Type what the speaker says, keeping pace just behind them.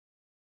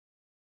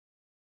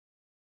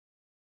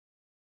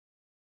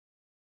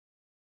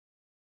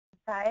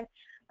side.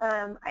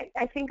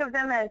 I think of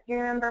them as, you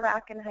remember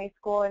back in high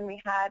school and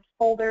we had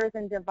folders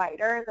and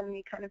dividers, and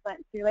we kind of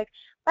went through like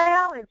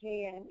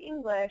biology and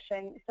English,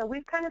 and so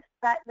we've kind of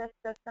set this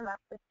system up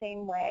the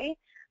same way.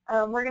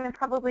 We're going to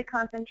probably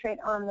concentrate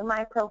on the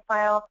My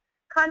Profile,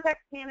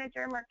 Context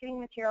Manager, Marketing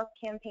Materials,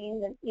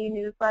 Campaigns, and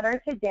e-newsletter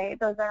today.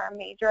 Those are our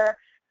major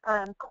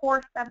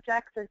core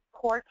subjects or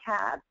core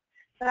tabs.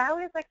 But I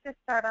always like to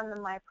start on the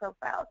My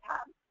Profile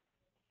tab.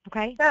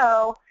 Okay.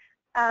 So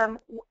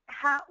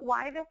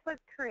why this was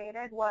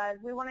created was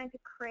we wanted to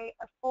create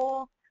a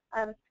full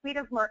suite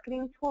of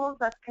marketing tools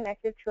that's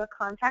connected to a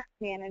contact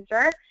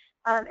manager,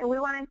 and we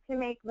wanted to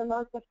make the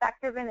most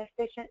effective and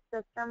efficient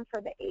system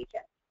for the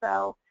agent.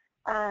 So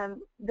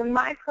the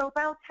My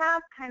Profile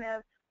tab kind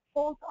of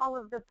holds all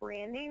of the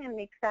branding and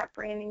makes that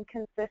branding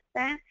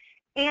consistent,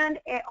 and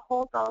it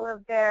holds all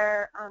of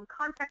their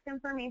contact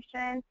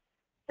information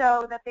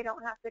so that they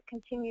don't have to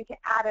continue to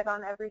add it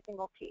on every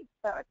single piece.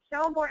 So it's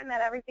so important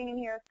that everything in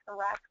here is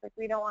correct. Like,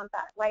 we don't want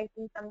that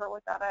license number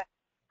without an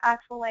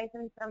actual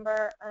license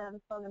number,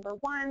 phone number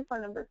 1,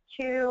 phone number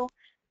 2,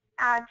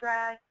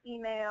 address,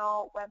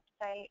 email,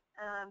 website,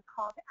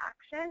 call to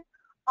action.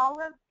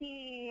 All of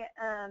the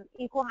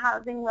equal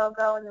housing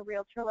logo and the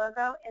realtor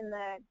logo and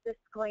the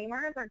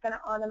disclaimers are going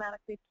to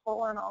automatically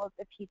pull on all of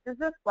the pieces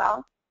as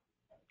well.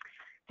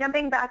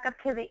 Jumping back up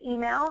to the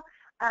email,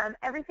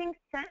 everything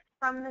sent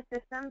from the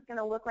system is going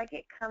to look like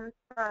it comes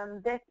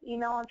from this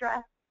email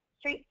address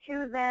straight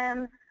to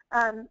them,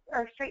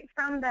 or straight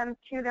from them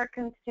to their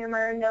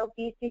consumer, no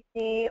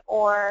BCC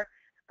or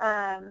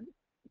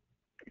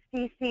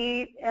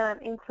CC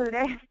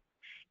included.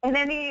 And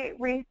any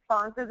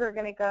responses are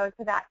going to go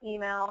to that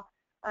email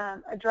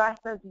address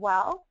as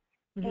well.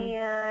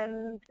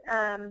 Mm-hmm.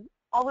 And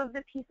all of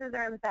the pieces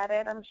are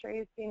embedded. I'm sure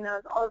you've seen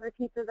those. All of the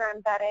pieces are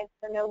embedded,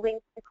 so no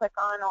links to click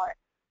on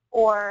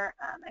or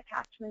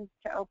attachments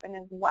to open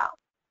as well.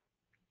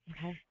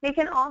 Okay. They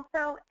can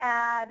also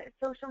add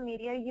social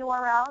media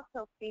URLs,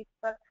 so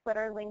Facebook,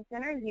 Twitter,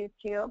 LinkedIn, or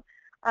YouTube.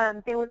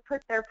 They would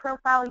put their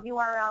profile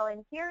URL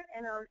in here,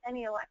 and on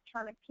any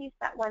electronic piece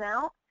that went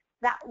out,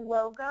 that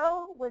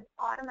logo would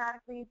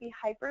automatically be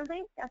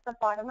hyperlinked at the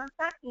bottom of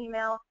that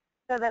email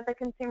so that the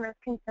consumers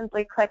can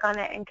simply click on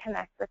it and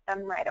connect with them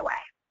right away.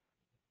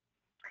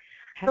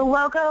 Okay. The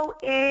logo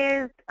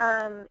is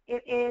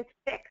it is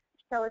fixed,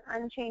 so it's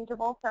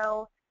unchangeable.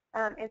 So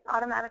it's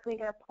automatically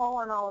going to pull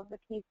on all of the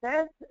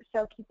pieces,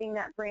 so keeping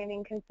that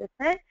branding consistent.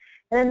 And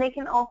then they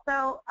can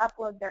also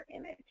upload their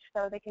image.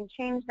 So they can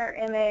change their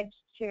image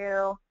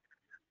to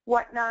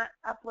whatnot,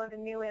 upload a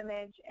new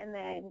image, and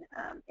then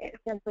it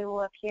simply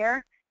will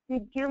appear.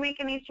 If you do make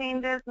any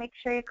changes, make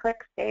sure you click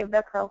Save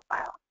the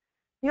Profile.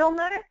 You'll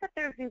notice that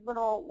there's these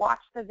little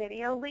watch the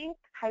video links,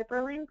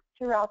 hyperlinks,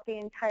 throughout the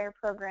entire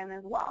program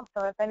as well.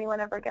 So if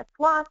anyone ever gets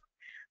lost,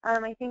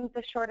 I think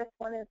the shortest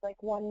one is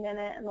like 1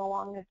 minute and the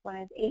longest one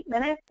is 8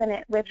 minutes, and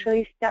it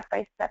literally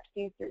step-by-step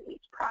you through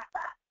each process.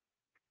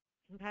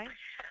 Okay.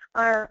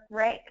 All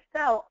right,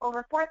 so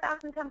over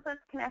 4,000 templates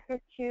connected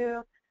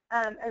to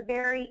a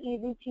very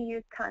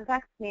easy-to-use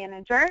contact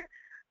manager.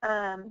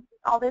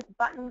 All these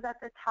buttons at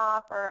the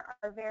top are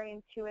very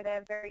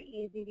intuitive, very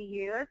easy to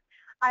use.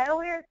 I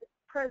always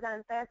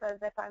present this as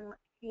if I'm,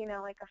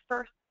 like a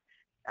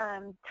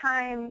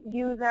first-time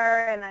user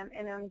and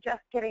I'm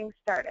just getting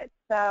started.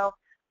 So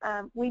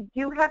we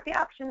do have the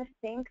option to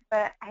sync,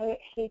 but I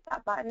hate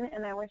that button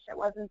and I wish it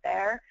wasn't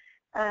there.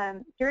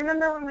 Do you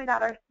remember when we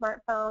got our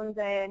smartphones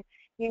and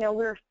we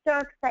were so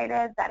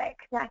excited that it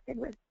connected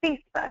with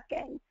Facebook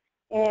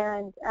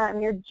and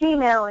your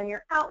Gmail and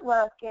your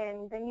Outlook,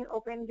 and then you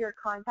opened your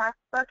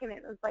contacts book and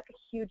it was like a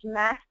huge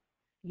mess.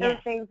 Yes. There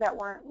were things that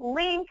weren't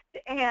linked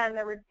and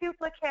there were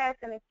duplicates,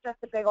 and it's just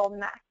a big old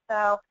mess.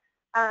 So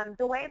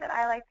the way that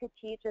I like to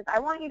teach is I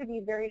want you to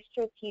be very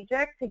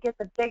strategic to get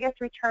the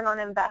biggest return on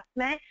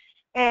investment,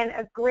 and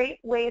a great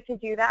way to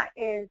do that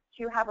is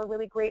to have a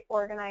really great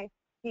organized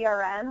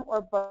CRM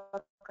or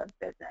book of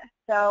business.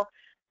 So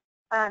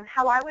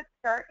how I would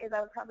start is I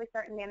would probably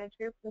start in manage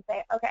groups and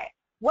say, okay,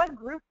 what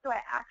groups do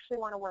I actually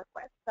want to work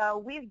with? So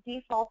we've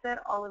defaulted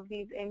all of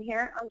these in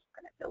here. I'm just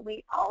going to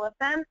delete all of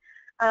them.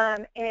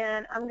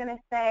 And I'm going to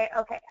say,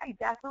 okay, I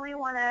definitely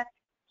want to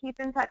keep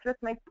in touch with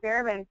my sphere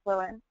of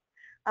influence.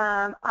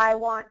 I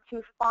want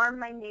to farm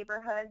my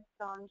neighborhood,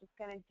 so I'm just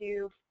going to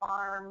do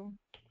farm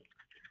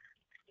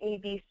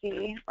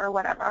ABC or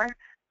whatever.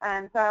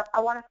 So I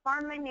want to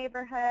farm my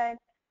neighborhood,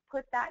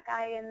 put that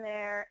guy in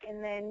there,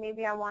 and then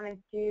maybe I want to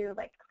do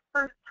like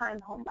first-time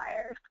home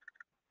buyers.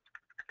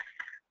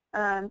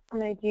 I'm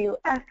going to do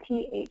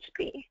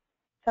FTHB.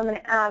 So I'm going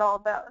to add all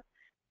those.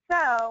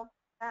 So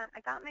I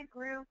got my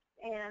groups,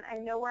 and I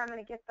know where I'm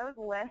going to get those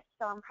lists.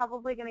 So I'm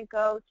probably going to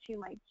go to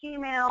my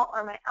Gmail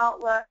or my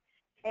Outlook,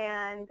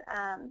 and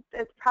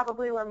it's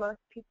probably where most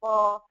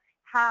people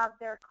have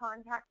their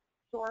contacts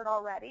stored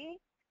already.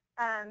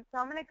 So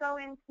I'm going to go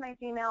into my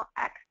Gmail,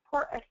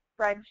 export a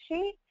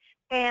spreadsheet,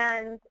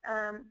 and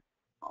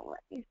I'll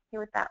let you see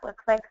what that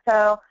looks like.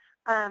 So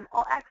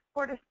I'll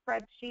export a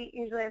spreadsheet.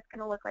 Usually it's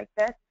going to look like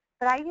this.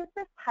 But I use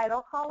this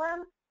title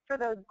column for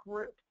those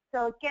groups.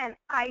 So again,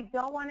 I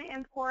don't want to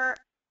import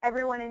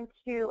everyone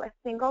into a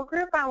single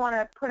group. I want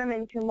to put them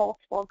into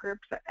multiple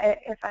groups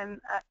if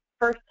I'm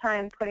first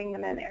time putting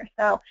them in there.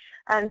 So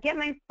get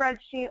my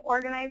spreadsheet,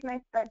 organize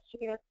my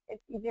spreadsheet.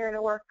 It's easier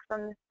to work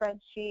from the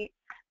spreadsheet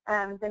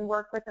than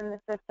work within the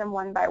system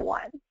one by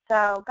one.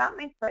 So got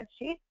my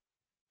spreadsheet.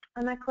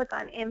 I'm going to click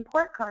on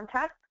Import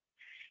Contacts.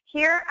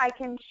 Here I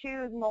can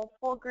choose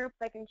multiple groups.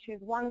 I can choose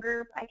one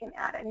group. I can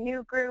add a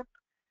new group,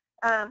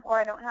 or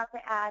I don't have to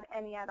add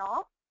any at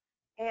all.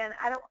 And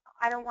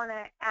I don't want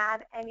to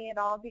add any at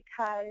all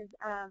because,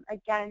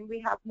 again, we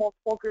have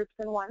multiple groups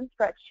in one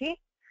spreadsheet.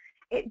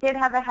 It did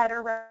have a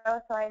header row,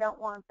 so I don't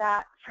want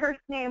that first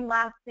name,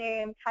 last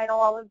name, title,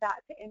 all of that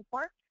to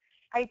import.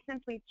 I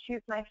simply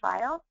choose my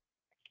file.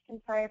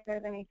 I'm sorry if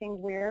there's anything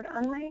weird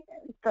on my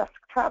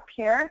desktop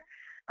here.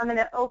 I'm going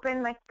to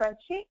open my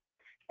spreadsheet,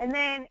 and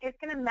then it's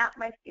going to map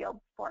my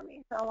fields for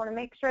me. So I want to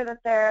make sure that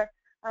they're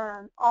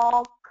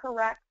all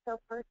correct. So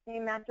first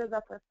name matches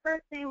up with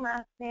first name,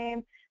 last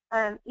name,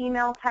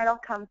 email, title,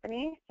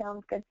 company.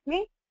 Sounds good to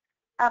me.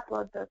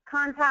 Upload those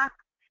contacts.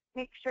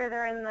 Make sure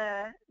they're in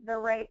the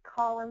right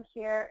column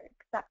here,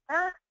 accept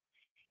that.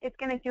 It's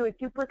going to do a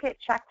duplicate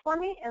check for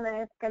me, and then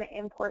it's going to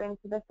import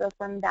into the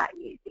system that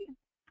easy.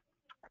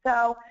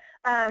 So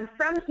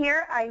from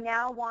here, I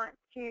now want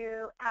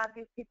to add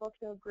these people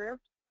to a group,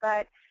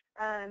 but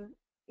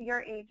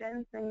your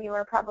agents and you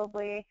are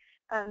probably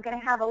going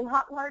to have a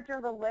lot larger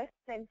of a list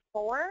than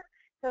 4.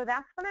 So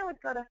that's when I would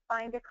go to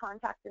find a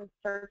contact and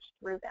search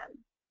through them.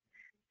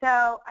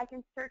 So I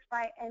can search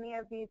by any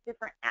of these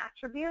different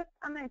attributes.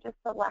 I'm going to just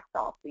select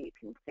all so you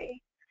can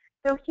see.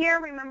 So here,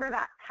 remember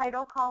that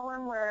title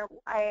column where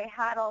I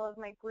had all of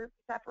my groups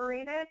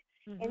separated?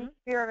 In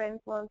Sphere of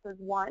Influence is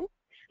 1.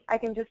 I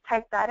can just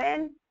type that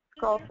in,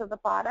 scroll to the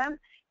bottom,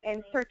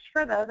 and search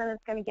for those, and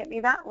it's going to get me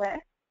that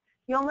list.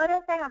 You'll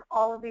notice I have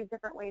all of these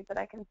different ways that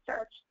I can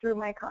search through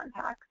my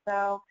contacts.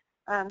 So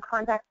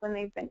contacts when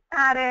they've been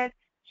added,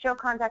 show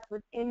contacts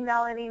with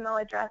invalid email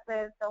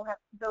addresses, so have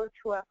those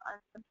who have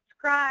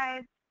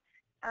unsubscribed,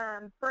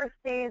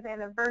 birthdays,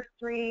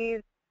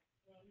 anniversaries,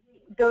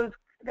 those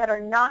that are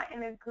not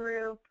in a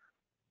group,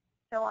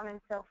 so on and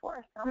so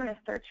forth. So I'm going to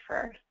search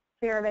for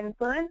Sphere of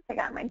Influence. I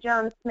got my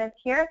John Smith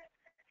here.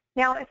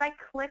 Now, if I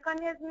click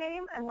on his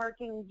name, I'm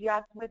working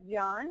just with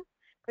John.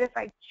 But if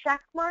I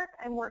check mark,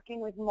 I'm working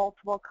with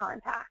multiple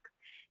contacts.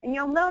 And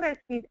you'll notice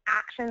these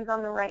actions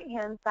on the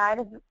right-hand side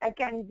is,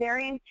 again,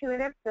 very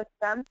intuitive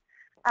system,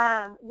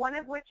 one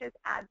of which is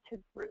add to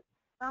group.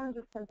 So I'm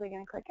just simply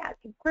going to click add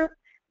to group,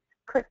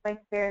 click my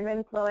Sphere of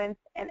Influence,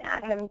 and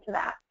add him to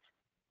that.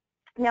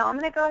 Now, I'm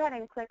going to go ahead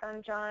and click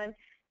on John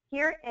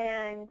here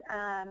and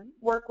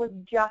work with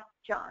just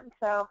John.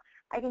 So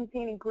I can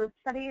see any groups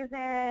that he's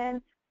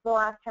in, the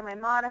last time I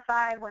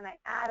modified, when I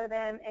added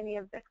him, any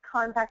of this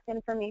contact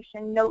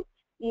information, notes,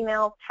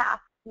 emails,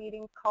 tasks,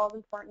 meetings, calls,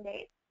 important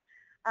dates.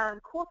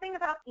 Cool thing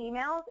about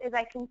emails is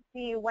I can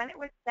see when it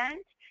was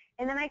sent,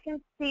 and then I can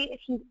see if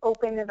he's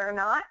opened it or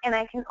not, and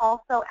I can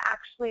also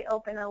actually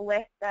open a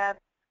list of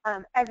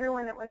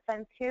everyone that was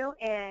sent to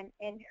and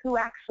who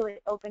actually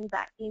opened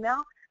that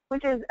email,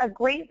 which is a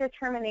great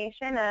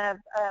determination of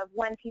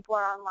when people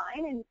are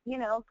online, and, you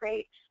know,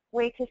 great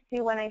way to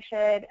see when I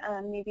should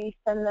maybe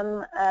send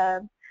them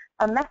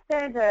a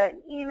message, an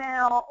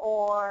email,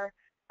 or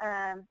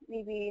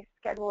maybe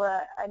schedule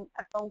a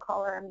phone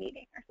call or a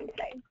meeting or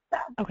something. So.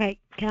 Okay,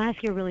 can I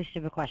ask you a really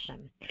stupid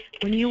question?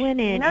 When you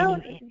went in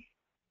and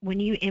when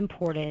you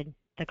imported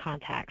the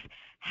contacts,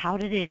 how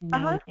did it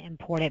know to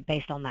import it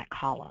based on that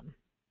column?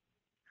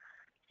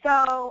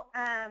 So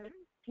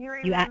do you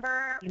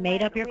remember you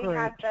made up your group. We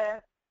had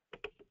the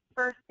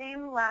first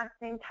name, last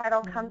name,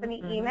 title,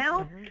 company,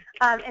 email,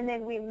 and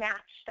then we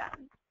matched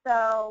them.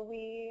 So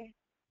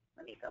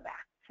let me go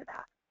back to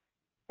that.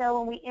 So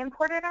when we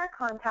imported our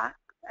contacts,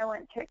 I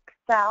went to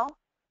Excel.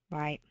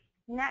 Right.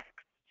 Next,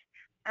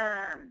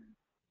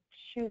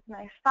 choose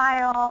my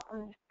file.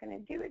 I'm just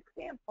going to do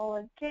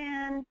example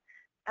again.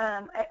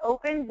 I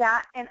opened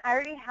that, and I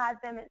already had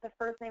them at the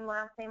first name,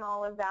 last name,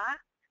 all of that.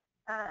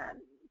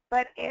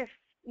 But if,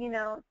 you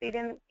know, they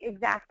didn't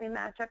exactly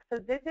match up. So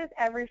this is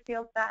every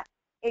field that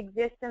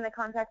exists in the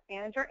Contact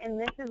Manager, and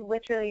this is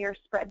literally your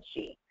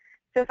spreadsheet.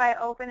 So if I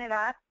open it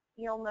up,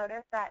 you'll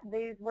notice that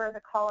these were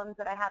the columns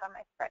that I had on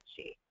my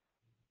spreadsheet.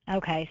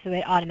 Okay, so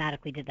it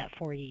automatically did that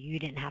for you. You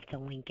didn't have to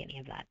link any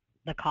of that,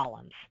 the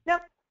columns.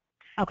 Nope.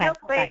 Okay, nope,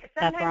 okay.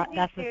 That's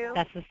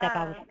the step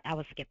I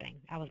was skipping.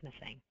 I was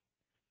missing.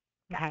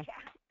 Okay.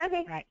 Gotcha.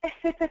 Okay. Right.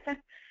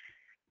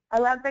 I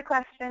love the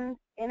question.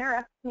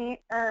 Interrupts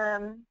me.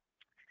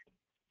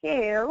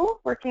 So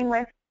working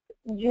with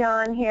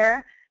John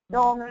here,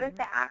 you'll notice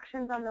the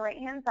actions on the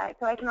right-hand side.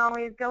 So I can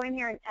always go in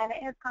here and edit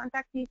his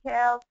contact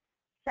details,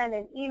 send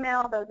an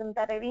email, those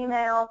embedded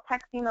emails,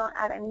 text email,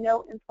 add a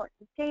note,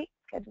 important date,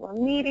 schedule a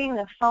meeting,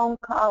 a phone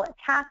call, a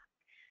task,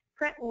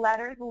 print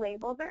letters,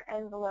 labels, or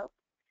envelopes,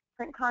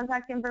 print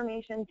contact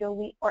information,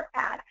 delete, or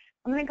add.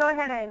 I'm going to go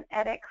ahead and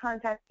edit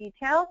contact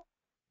details.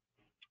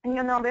 And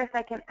you'll notice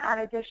I can add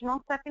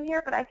additional stuff in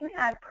here, but I can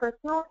add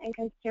personal and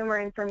consumer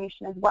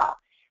information as well.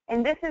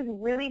 And this is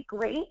really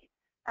great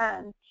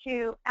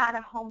to add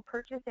a home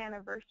purchase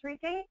anniversary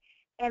date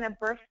and a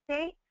birth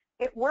date.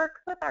 It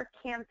works with our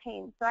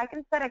campaign. So I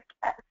can set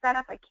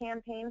up a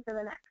campaign for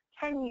the next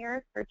 10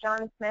 years for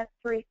John Smith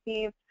to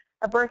receive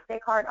a birthday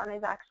card on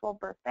his actual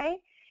birthday.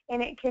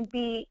 And it could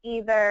be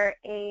either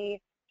a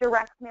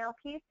direct mail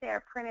piece,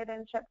 they're printed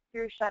and shipped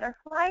through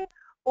Shutterfly,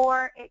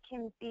 or it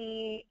can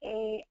be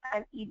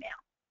an email.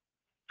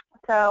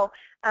 So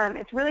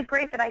it's really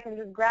great that I can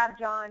just grab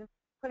John,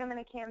 put him in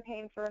a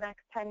campaign for the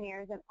next 10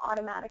 years, and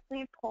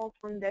automatically pull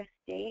from this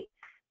date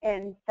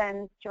and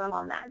send to him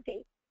on that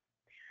date.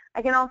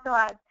 I can also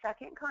add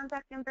second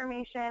contact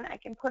information. I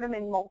can put him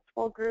in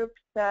multiple groups.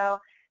 So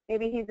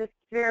maybe he's a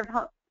sphere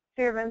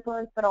of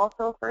influence, but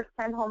also a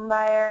first-time home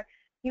buyer.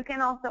 You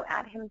can also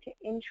add him to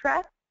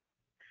interests.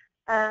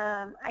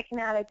 I can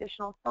add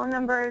additional phone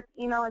numbers,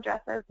 email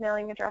addresses,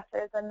 mailing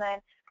addresses, and then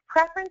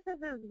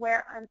preferences is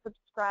where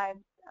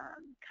unsubscribes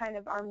kind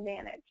of are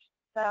managed.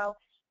 So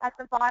at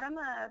the bottom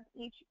of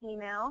each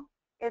email,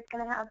 it's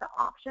going to have the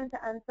option to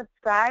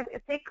unsubscribe.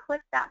 If they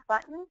click that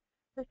button,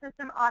 the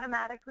system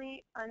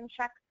automatically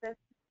unchecks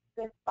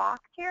this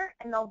box here,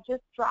 and they'll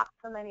just drop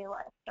from any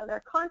list. So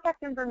their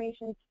contact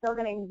information is still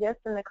going to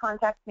exist in the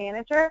contact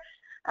manager.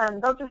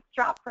 They'll just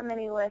drop from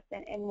any list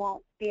and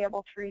won't be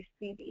able to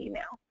receive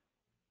email.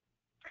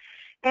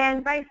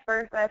 And vice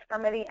versa, if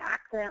somebody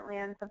accidentally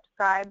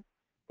unsubscribes,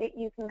 that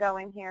you can go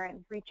in here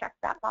and recheck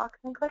that box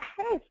and click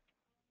Save.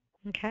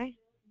 Okay.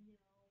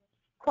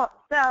 Cool.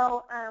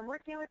 So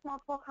working with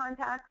multiple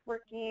contacts,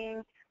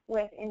 working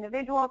with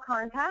individual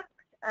contacts,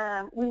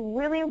 we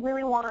really,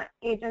 really want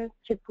agents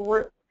to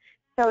group.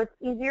 So it's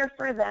easier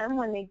for them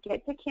when they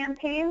get to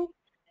campaigns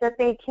that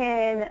they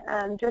can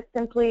just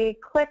simply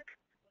click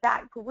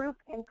that group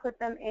and put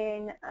them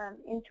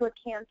into a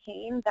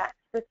campaign that's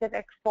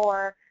specific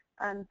for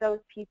those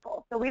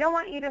people. So we don't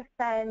want you to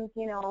send,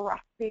 a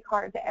recipe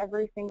card to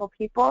every single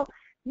people.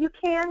 You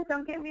can,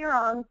 don't get me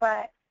wrong,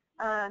 but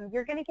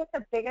you're going to get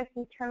the biggest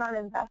return on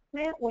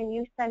investment when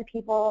you send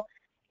people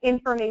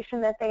information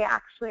that they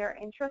actually are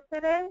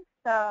interested in.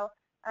 So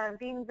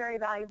being very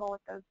valuable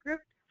with those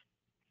groups.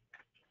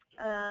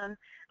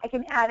 I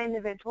can add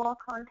individual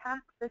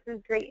contacts. This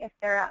is great if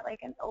they're at like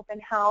an open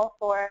house,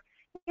 or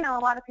a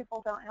lot of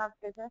people don't have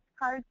business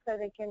cards, so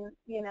they can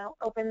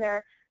open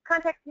their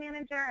contact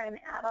manager and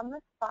add on the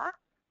spot.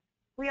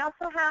 We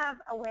also have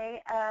a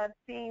way of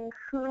seeing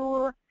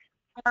who's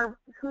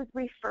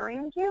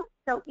referring you.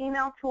 So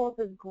email tools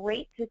is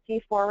great to see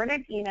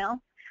forwarded emails.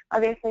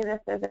 Obviously this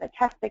is a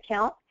test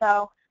account,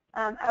 so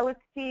I would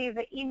see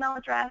the email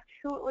address,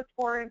 who it was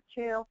forwarded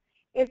to,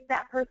 if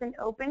that person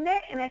opened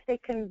it, and if they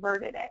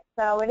converted it.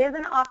 So it is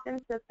an opt-in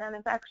system.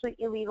 It's actually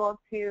illegal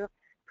to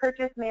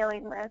purchase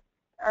mailing lists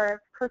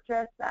or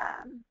purchase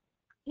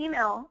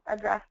email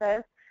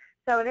addresses.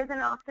 So it is an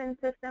opt-in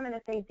system, and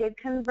if they did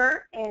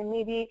convert, and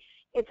maybe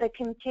it's a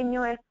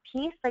continuous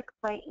piece like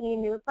my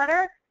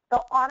e-newsletter,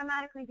 they'll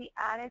automatically be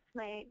added to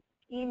my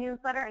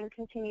e-newsletter and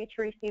continue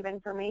to receive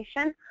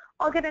information.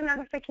 I'll get a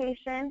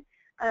notification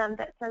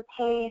that says,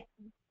 hey,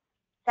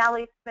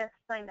 Sally Smith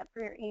signed up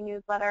for your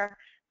e-newsletter,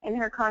 and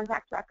her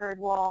contact record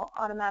will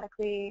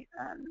automatically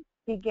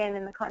begin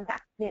in the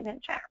contact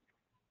manager.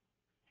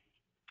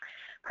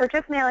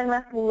 Purchase mailing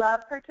lists.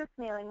 Love purchase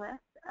mailing lists.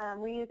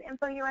 We use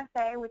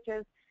InfoUSA, which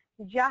is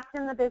just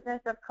in the business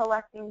of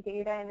collecting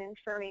data and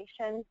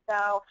information.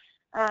 So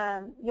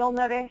you'll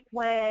notice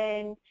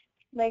when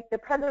like the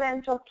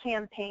presidential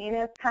campaign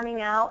is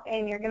coming out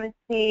and you're going to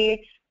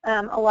see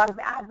a lot of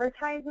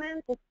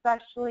advertisements,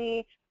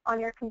 especially on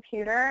your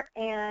computer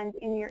and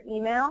in your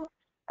email.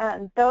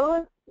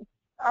 Those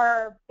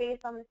are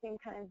based on the same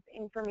kind of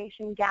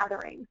information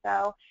gathering.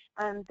 So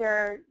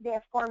they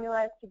have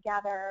formulas to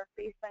gather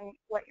based on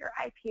what your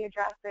IP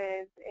address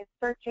is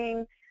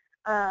searching.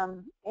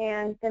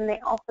 And then they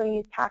also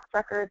use tax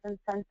records and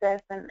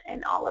census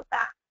and all of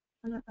that.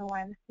 I don't know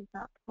why this is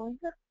not pulling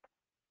up.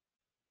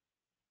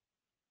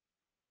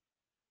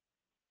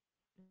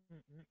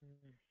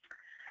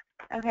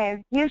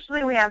 Okay,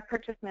 usually we have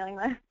purchase mailing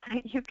lists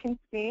that you can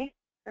see.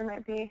 There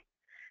might be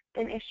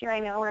an issue. I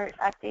know we're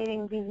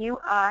updating the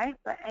UI,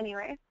 but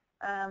anyways,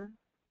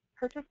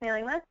 purchase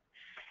mailing lists.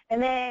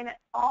 And then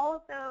all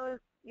of those,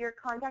 your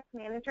contact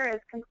manager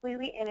is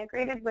completely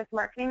integrated with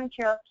marketing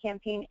materials,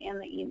 campaign, and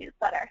the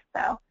e-newsletter.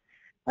 So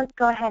let's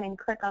go ahead and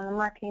click on the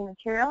marketing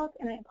materials.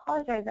 And I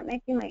apologize, it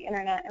might be my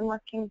internet. I'm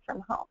working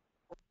from home.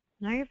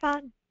 No, you're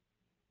fine.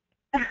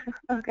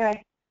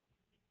 Okay.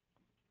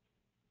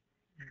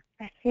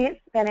 I see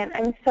it spinning.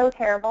 I'm so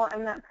terrible.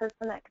 I'm that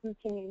person that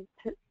continues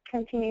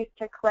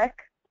to click.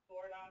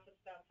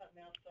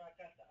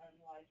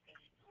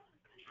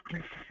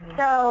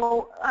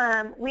 So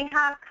we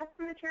have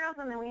custom materials,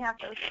 and then we have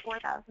those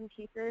 4,000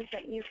 pieces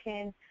that you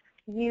can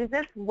use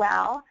as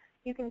well.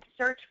 You can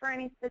search for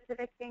any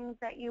specific things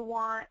that you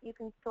want. You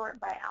can sort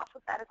by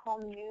alphabetical,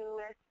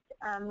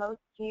 newest, most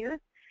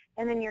used,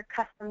 and then your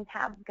custom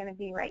tab is going to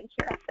be right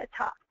here at the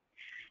top.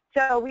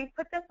 So we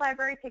put this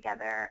library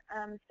together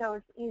so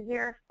it's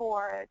easier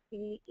for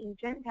the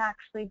agent to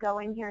actually go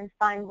in here and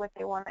find what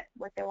they want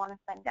to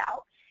send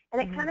out.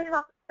 And it kind of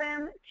helps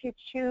them to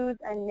choose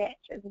a niche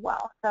as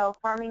well. So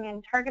farming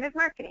and targeted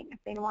marketing, if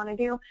they want to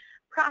do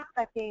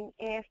prospecting,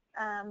 if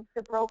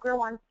the broker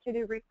wants to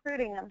do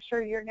recruiting, I'm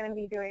sure you're going to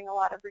be doing a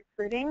lot of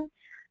recruiting.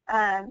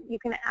 You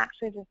can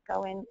actually just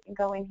go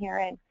in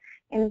here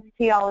and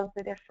see all of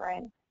the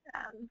different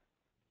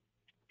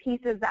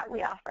pieces that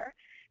we offer.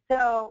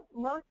 So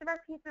most of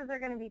our pieces are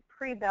going to be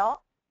pre-built,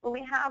 but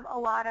we have a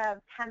lot of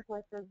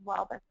templates as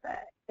well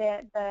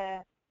that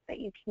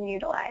you can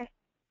utilize.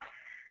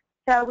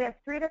 So we have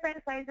 3 different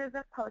sizes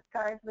of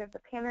postcards. We have the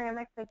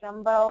panoramic, the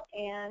jumbo,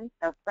 and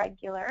the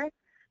regular.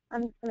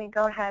 I'm just going to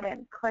go ahead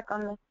and click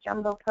on this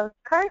jumbo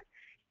postcard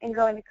and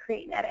go into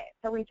create and edit.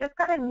 So we just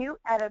got a new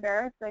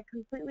editor. It's a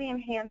completely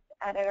enhanced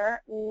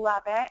editor.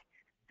 Love it.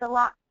 It's a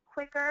lot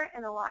quicker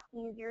and a lot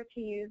easier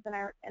to use than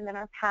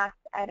our past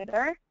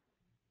editor.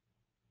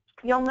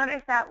 You'll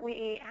notice that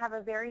we have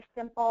a very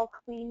simple,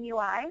 clean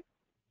UI.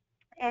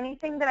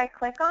 Anything that I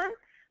click on,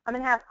 I'm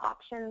going to have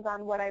options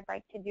on what I'd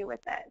like to do with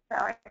it. So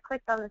I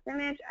clicked on this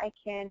image. I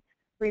can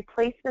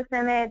replace this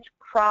image,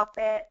 crop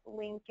it,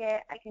 link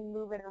it. I can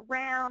move it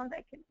around.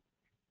 I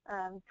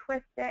can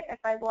twist it if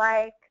I'd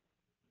like.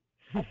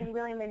 I can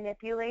really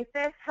manipulate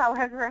this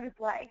however I'd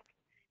like.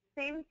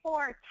 Same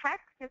for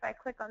text. If I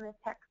click on this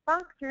text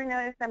box, you'll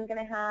notice I'm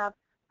going to have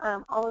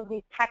all of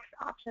these text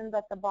options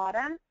at the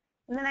bottom.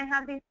 And then I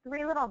have these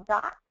 3 little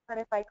dots that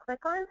if I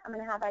click on, I'm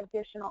going to have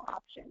additional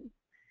options.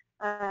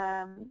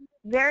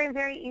 Very,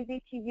 very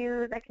easy to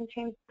use. I can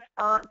change the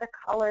font, the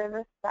color,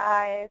 the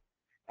size.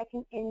 I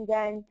can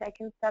indent. I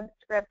can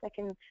subscript. I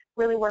can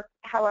really work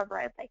however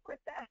I'd like with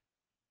this.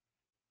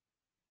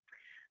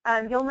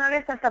 You'll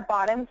notice at the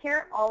bottom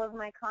here, all of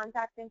my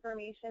contact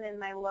information and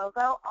my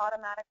logo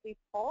automatically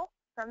pull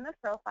from the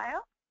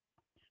profile.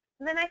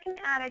 And then I can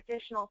add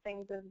additional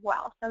things as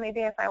well. So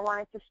maybe if I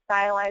wanted to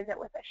stylize it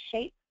with a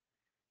shape,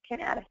 I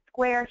can add a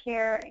square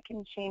here. I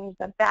can change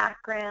the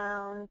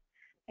background.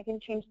 I can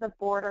change the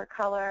border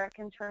color. I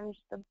can change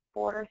the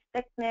border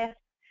thickness.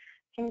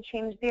 I can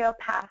change the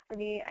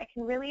opacity. I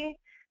can really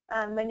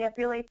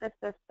manipulate the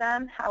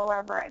system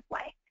however I'd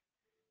like.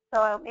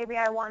 So maybe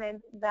I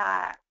wanted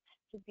that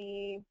to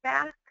be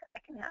back. I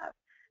can have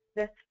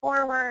this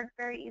forward,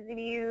 very easy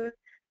to use.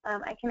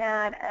 I can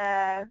add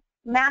a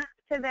map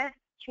to this,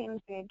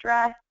 change the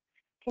address,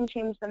 can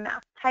change the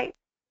map type,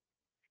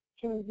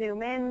 can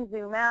zoom in,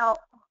 zoom out.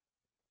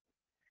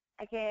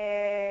 I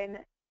can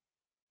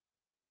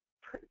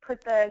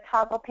put the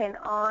toggle pin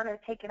on or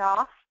take it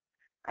off.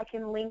 I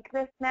can link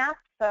this map,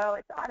 so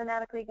it's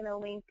automatically going to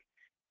link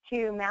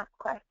to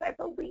MapQuest, I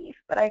believe,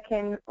 but I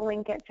can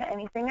link it to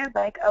anything I'd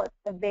like. Oh, it's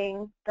the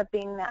Bing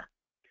map.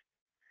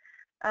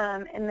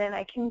 And then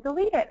I can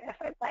delete it if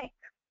I'd like.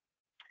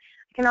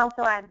 I can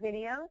also add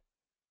videos.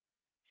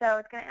 So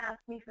it's going to ask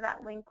me for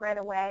that link right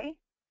away.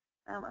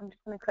 I'm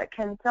just going to click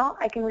cancel.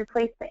 I can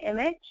replace the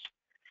image.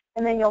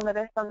 And then you'll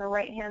notice on the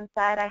right-hand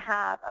side I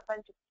have a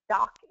bunch of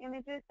stock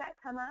images that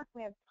come up.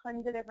 We have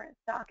tons of different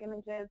stock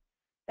images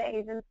that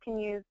agents can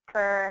use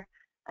for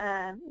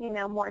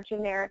more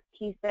generic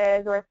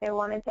pieces, or if they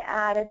wanted to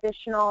add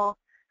additional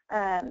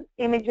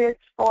images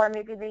for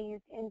maybe they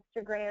use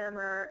Instagram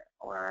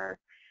or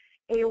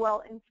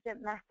AOL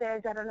Instant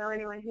Message. I don't know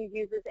anyone who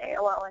uses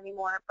AOL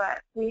anymore,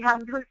 but we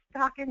have those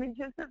stock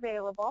images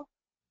available.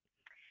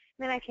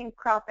 Then I can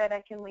crop it,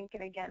 I can link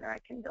it again, or I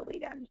can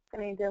delete it. I'm just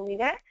going to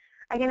delete it.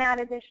 I can add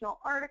additional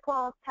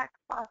articles, text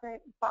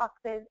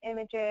boxes,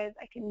 images.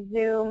 I can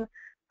zoom,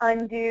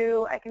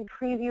 undo. I can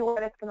preview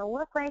what it's going to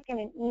look like in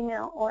an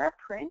email or a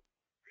print.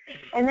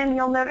 And then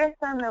you'll notice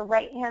on the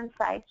right-hand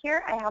side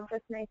here, I have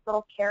this nice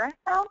little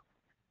carousel.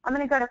 I'm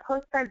going to go to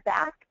postcard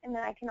back, and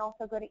then I can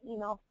also go to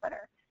email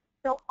footer.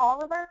 So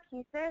all of our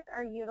pieces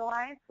are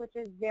utilized, which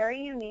is very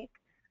unique.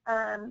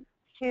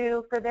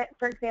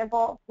 For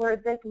example, for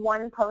this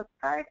one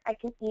postcard, I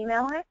can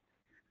email it.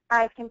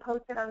 I can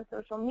post it on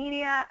social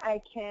media. I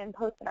can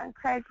post it on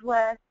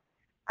Craigslist.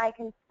 I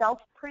can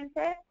self-print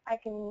it. I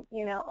can,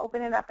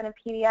 open it up in a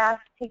PDF,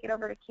 take it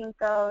over to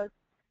Kinko's.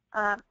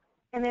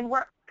 And then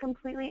we're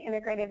completely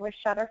integrated with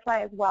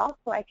Shutterfly as well,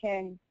 so I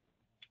can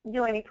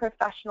do any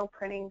professional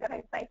printing that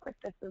I'd like with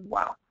this as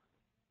well.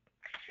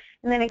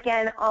 And then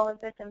again, all of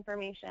this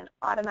information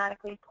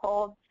automatically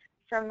pulled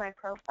from my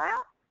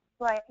profile,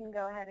 so I can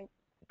go ahead and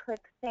click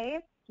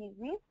Save,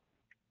 and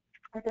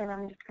then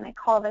I'm just going to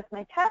call this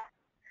my test.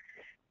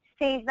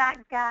 Save that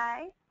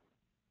guy,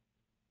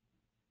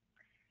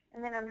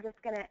 and then I'm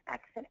just going to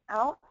exit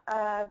out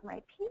of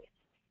my piece.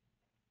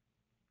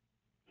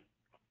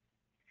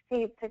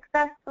 Save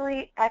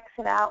successfully,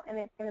 exit out, and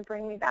it's going to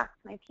bring me back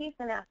to my piece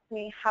and ask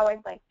me how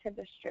I'd like to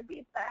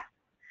distribute that.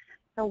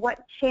 So what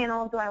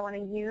channel do I want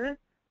to use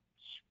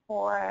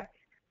for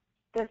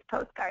this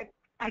postcard?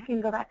 I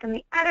can go back in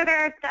the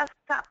editor,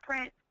 desktop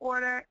print,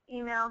 order,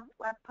 email,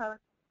 web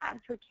post, add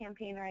to a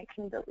campaign, or I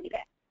can delete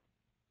it.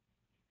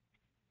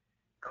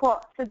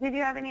 Cool. So did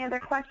you have any other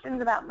questions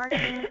about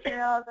marketing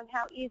materials and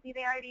how easy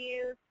they are to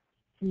use?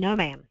 No,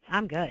 ma'am.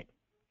 I'm good.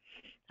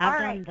 All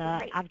right,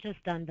 great. I've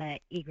just done the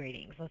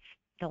e-greetings. That's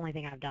the only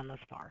thing I've done thus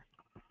far.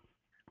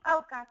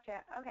 Oh,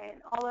 gotcha. Okay,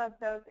 and all of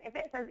those, if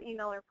it says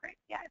email or print,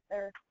 yeah,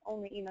 they're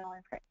only email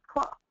or print.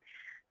 Cool.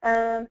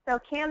 So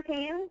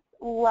campaigns,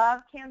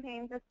 love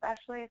campaigns,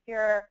 especially if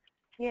you're,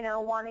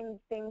 wanting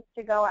things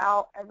to go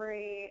out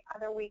every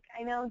other week.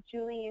 I know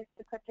Julie used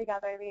to put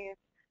together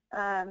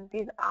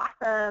these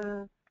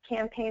awesome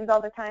campaigns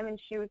all the time, and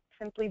she would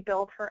simply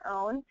build her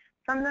own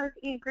from those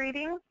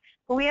e-greetings.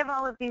 But we have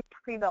all of these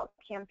pre-built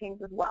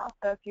campaigns as well.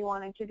 So if you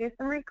wanted to do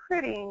some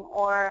recruiting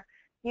or,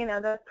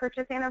 those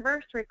purchase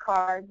anniversary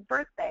cards,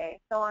 birthday,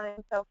 so on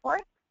and so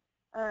forth,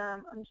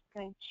 I'm just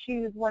going to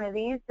choose one of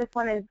these. This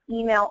one is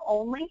email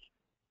only,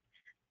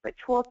 but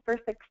Tools for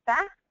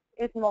Success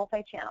is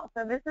multi-channel.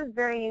 So this is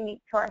very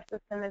unique to our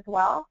system as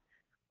well,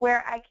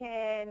 where I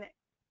can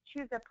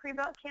choose a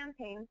pre-built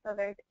campaign. So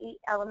there's 8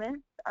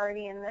 elements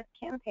already in this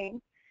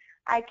campaign.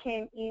 I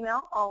can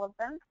email all of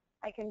them.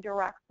 I can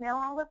direct mail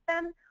all of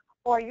them,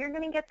 or you're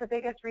going to get the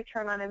biggest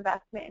return on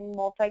investment in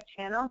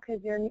multi-channel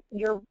because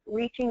you're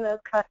reaching those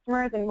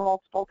customers in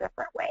multiple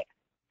different ways.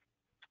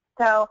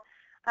 So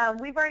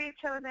we've already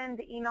chosen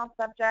the email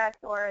subject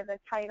or the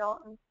title.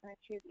 I'm just going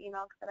to choose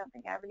email because I don't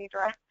think I have any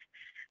direct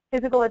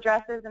physical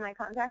addresses in my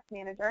contact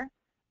manager.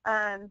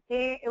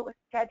 Date it was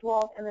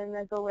scheduled, and then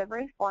the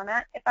delivery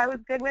format. If I was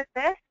good with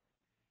this,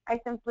 I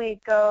simply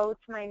go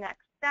to my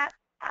next step,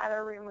 add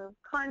or remove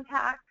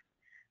contacts.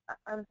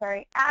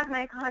 Add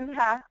my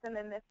contacts, and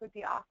then this would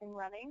be off and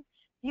running.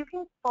 You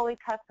can fully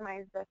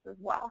customize this as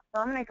well.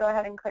 So I'm going to go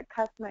ahead and click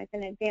Customize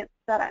in Advanced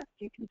Setup so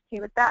you can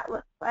see what that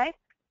looks like.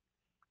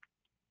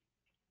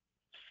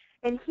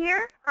 And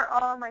here are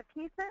all my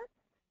pieces.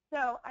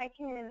 So I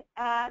can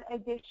add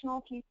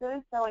additional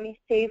pieces. So any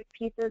saved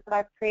pieces that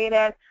I've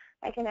created,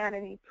 I can add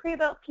any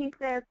pre-built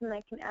pieces, and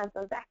I can add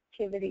those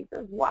activities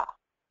as well.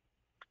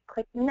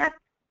 Click Next.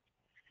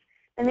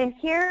 And then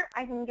here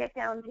I can get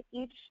down to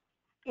each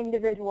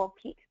individual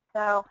piece.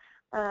 So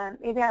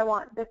maybe I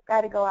want this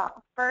guy to go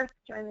out first,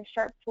 join the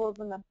Sharp Tools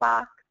in the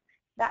box.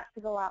 That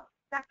to go out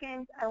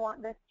second. I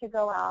want this to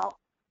go out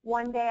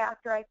one day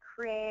after I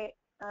create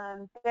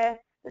this,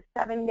 the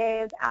 7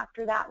 days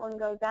after that one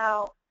goes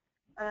out.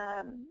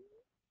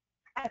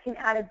 I can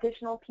add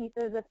additional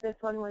pieces if this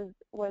one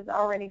was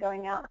already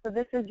going out. So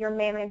this is your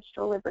Manage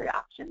Delivery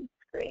Options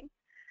screen.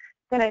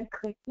 Then I'd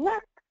click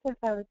Next if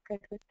I was good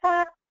with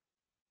that.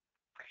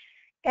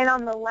 And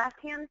on the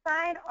left-hand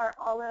side are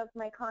all of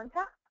my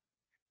contacts.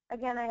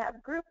 Again, I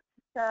have groups.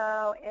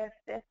 So if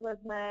this was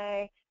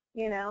my,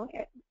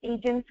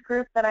 agents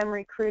group that I'm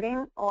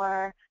recruiting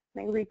or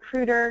my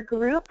recruiter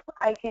group,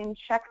 I can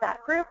check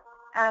that group,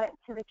 add it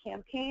to the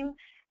campaign,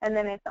 and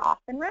then it's off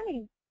and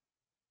running.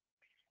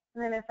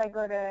 And then if I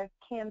go to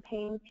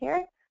campaigns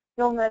here,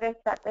 you'll notice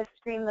that this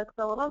screen looks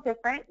a little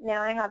different.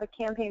 Now I have a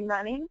campaign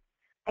running.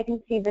 I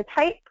can see the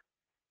type,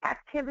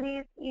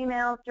 activities,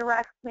 emails,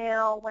 direct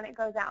mail, when it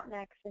goes out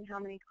next, and how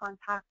many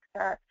contacts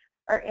are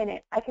in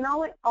it. I can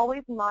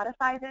always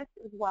modify this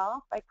as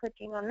well by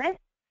clicking on this.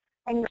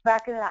 I can go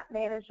back into that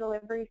Manage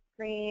Delivery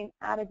screen,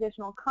 add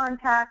additional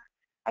contacts.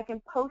 I can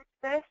post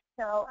this,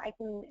 so I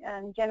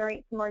can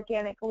generate some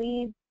organic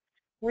leads,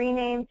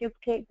 rename,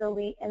 duplicate,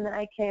 delete, and then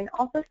I can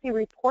also see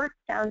reports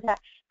down to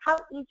how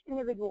each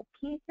individual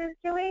piece is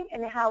doing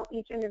and how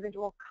each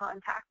individual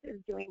contact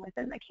is doing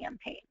within the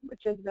campaign,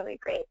 which is really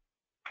great.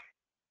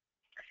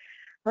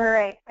 All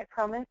right, I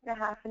promised a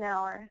half an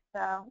hour,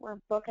 so we're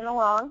booking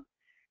along.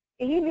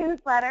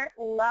 E-newsletter,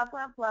 love,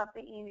 love, love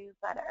the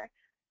e-newsletter.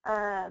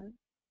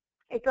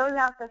 It goes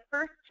out the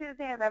first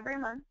Tuesday of every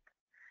month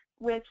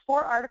with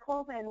 4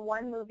 articles and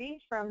 1 movie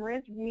from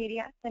Riz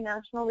Media, the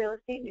National Real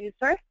Estate News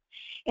Source.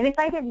 And if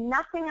I did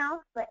nothing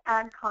else but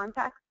add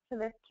contacts to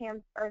this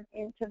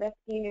into this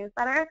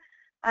e-newsletter,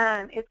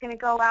 it's going to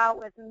go out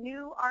with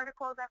new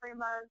articles every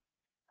month.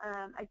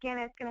 Again,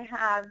 it's going to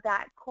have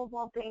that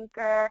Cobalt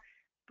Banker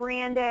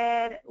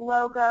branded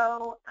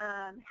logo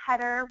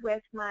header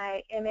with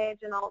my image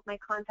and all of my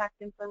contact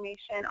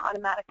information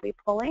automatically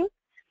pulling.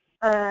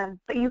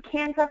 But you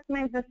can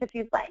customize this if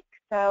you'd like.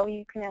 So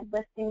you can add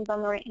listings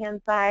on the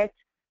right-hand side.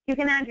 You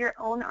can add your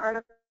own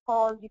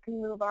articles. You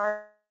can move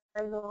ours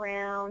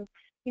around.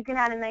 You can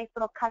add a nice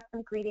little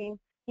custom greeting.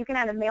 You can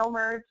add a mail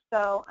merge.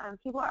 So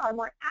people are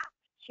more apt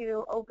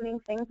to opening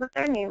things with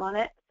their name on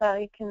it. So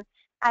you can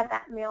add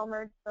that mail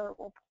merge so it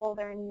will pull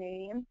their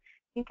name.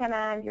 You can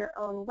add your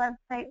own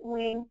website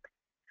link.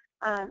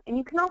 And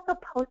you can also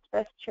post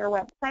this to your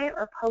website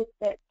or post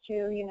it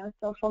to,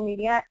 social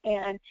media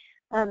and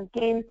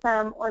gain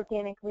some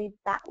organic leads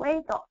that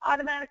way. They'll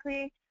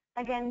automatically,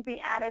 again,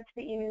 be added to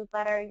the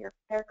e-newsletter.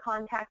 Their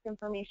contact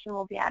information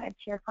will be added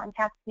to your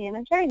contact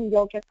manager, and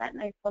you'll get that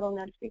nice little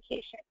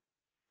notification.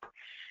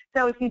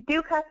 So if you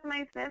do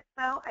customize this,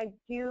 though, I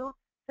do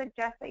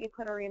suggest that you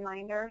put a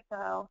reminder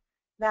so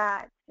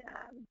that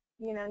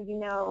you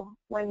know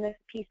when this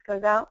piece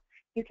goes out.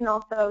 You can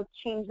also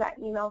change that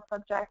email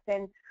subject,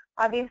 and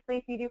obviously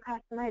if you do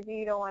customize it,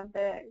 you don't want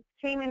the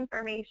same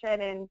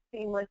information and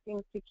same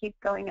listings to keep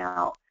going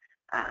out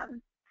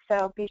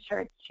So be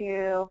sure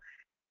to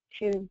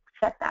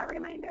set that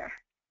reminder.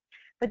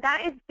 But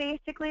that is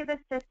basically the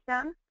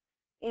system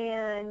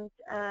and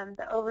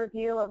the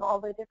overview of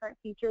all the different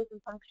features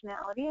and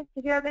functionalities.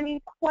 Did you have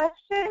any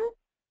questions?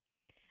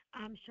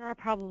 I'm sure I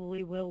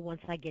probably will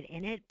once I get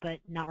in it, but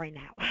not right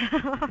now.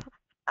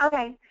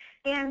 Okay.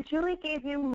 And Julie gave you